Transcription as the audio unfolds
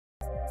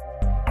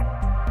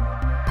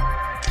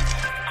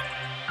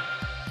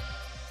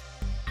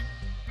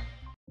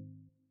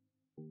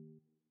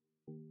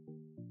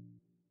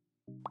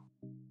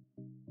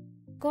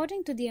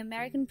According to the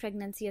American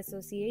Pregnancy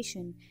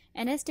Association,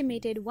 an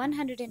estimated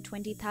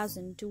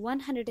 120,000 to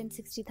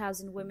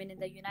 160,000 women in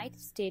the United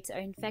States are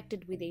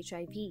infected with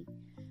HIV.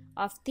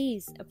 Of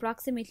these,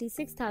 approximately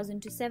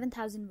 6,000 to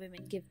 7,000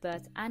 women give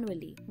birth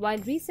annually. While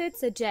research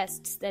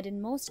suggests that in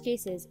most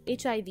cases,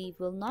 HIV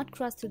will not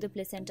cross through the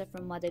placenta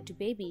from mother to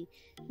baby,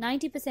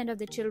 90% of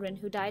the children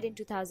who died in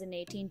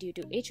 2018 due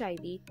to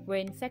HIV were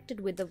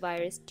infected with the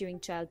virus during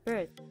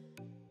childbirth.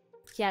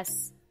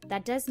 Yes,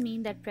 that does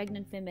mean that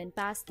pregnant women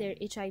pass their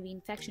HIV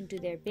infection to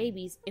their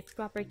babies if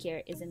proper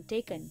care isn't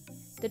taken.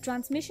 The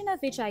transmission of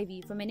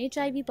HIV from an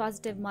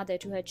HIV-positive mother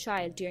to her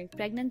child during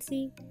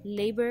pregnancy,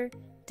 labor,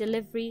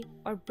 delivery,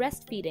 or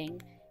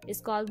breastfeeding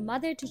is called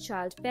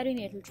mother-to-child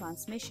perinatal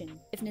transmission.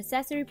 If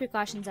necessary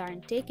precautions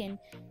aren't taken,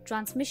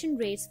 transmission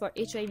rates for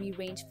HIV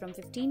range from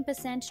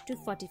 15% to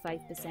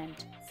 45%.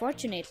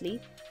 Fortunately,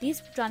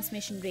 these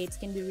transmission rates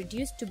can be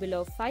reduced to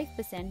below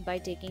 5% by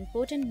taking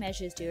potent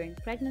measures during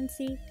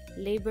pregnancy,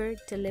 labor,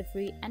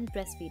 delivery, and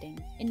breastfeeding.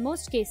 In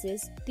most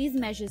cases, these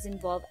measures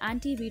involve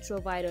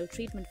antiretroviral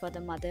treatment for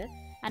the mother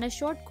and a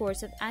short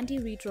course of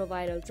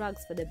antiretroviral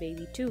drugs for the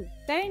baby too.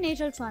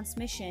 Perinatal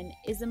transmission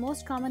is the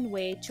most common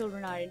way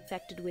children are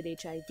infected with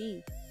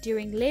HIV.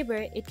 During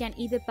labor, it can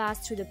either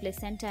pass through the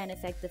placenta and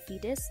affect the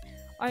fetus,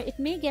 or it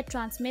may get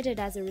transmitted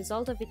as a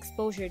result of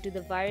exposure to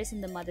the virus in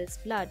the mother's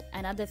blood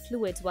and other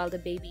fluids while the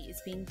baby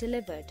is being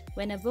delivered.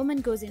 When a woman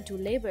goes into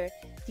labor,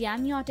 the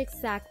amniotic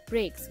sac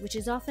breaks, which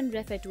is often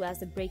referred to as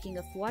the breaking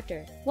of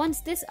water.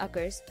 Once this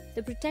occurs,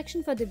 the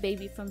protection for the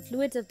baby from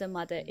fluids of the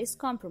mother is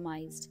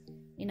compromised.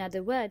 In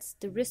other words,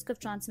 the risk of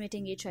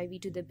transmitting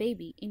HIV to the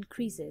baby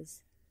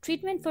increases.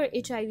 Treatment for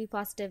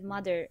HIV-positive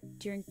mother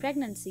during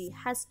pregnancy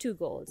has two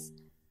goals.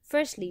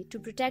 Firstly, to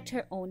protect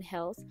her own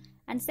health,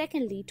 and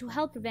secondly, to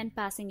help prevent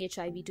passing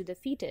HIV to the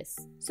fetus.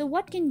 So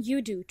what can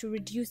you do to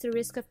reduce the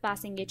risk of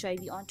passing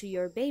HIV onto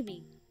your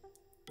baby?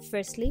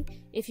 Firstly,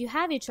 if you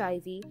have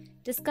HIV,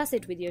 discuss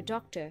it with your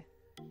doctor.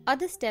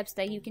 Other steps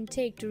that you can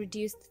take to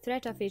reduce the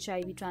threat of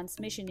HIV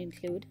transmission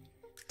include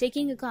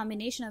taking a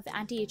combination of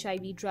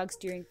anti-HIV drugs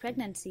during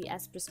pregnancy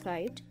as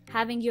prescribed,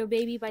 having your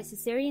baby by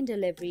cesarean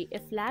delivery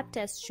if lab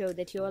tests show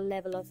that your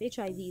level of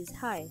HIV is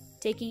high,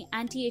 taking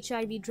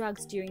anti-HIV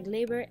drugs during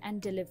labor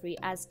and delivery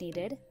as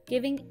needed,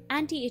 giving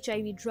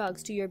anti-HIV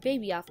drugs to your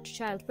baby after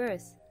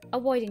childbirth,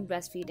 avoiding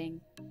breastfeeding.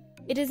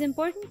 It is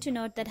important to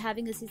note that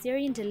having a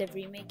cesarean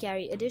delivery may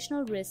carry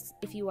additional risks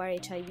if you are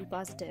HIV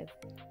positive.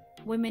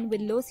 Women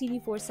with low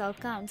CD4 cell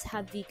counts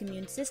have weak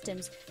immune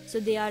systems, so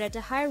they are at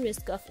a higher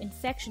risk of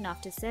infection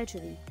after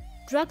surgery.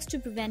 Drugs to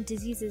prevent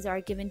diseases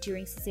are given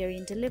during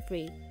cesarean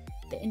delivery.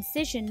 The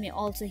incision may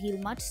also heal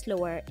much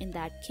slower in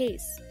that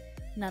case.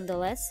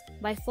 Nonetheless,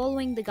 by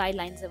following the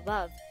guidelines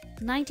above,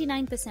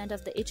 99%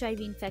 of the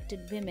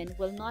HIV-infected women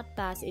will not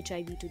pass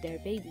HIV to their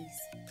babies.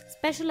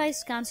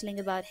 Specialized counseling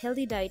about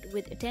healthy diet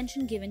with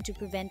attention given to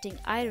preventing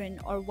iron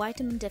or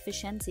vitamin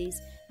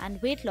deficiencies and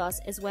weight loss,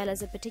 as well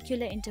as a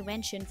particular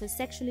intervention for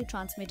sexually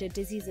transmitted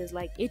diseases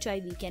like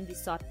HIV, can be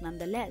sought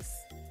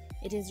nonetheless.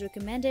 It is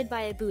recommended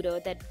by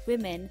Ebook that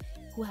women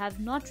who have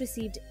not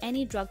received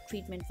any drug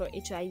treatment for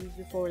HIV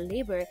before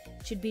labor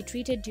should be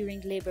treated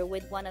during labor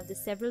with one of the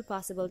several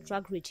possible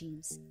drug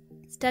regimes.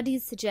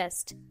 Studies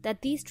suggest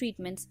that these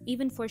treatments,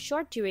 even for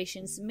short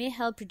durations, may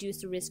help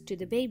reduce the risk to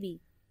the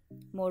baby.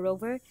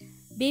 Moreover,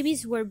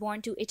 babies who are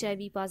born to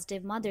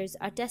HIV-positive mothers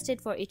are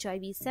tested for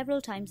HIV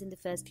several times in the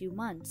first few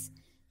months.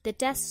 The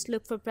tests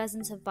look for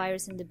presence of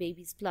virus in the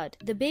baby's blood.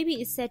 The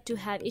baby is said to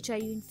have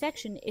HIV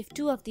infection if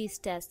two of these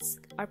tests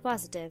are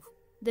positive.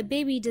 The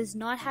baby does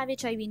not have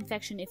HIV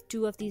infection if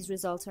two of these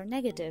results are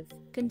negative.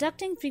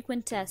 Conducting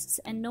frequent tests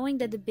and knowing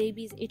that the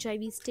baby's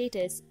HIV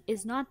status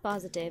is not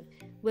positive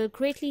will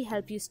greatly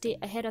help you stay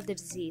ahead of the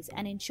disease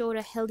and ensure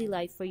a healthy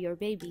life for your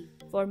baby.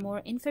 For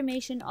more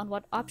information on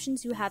what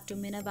options you have to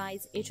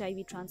minimize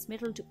HIV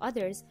transmittal to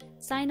others,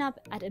 sign up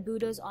at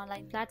Ebook's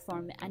online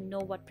platform and know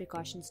what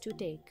precautions to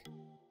take.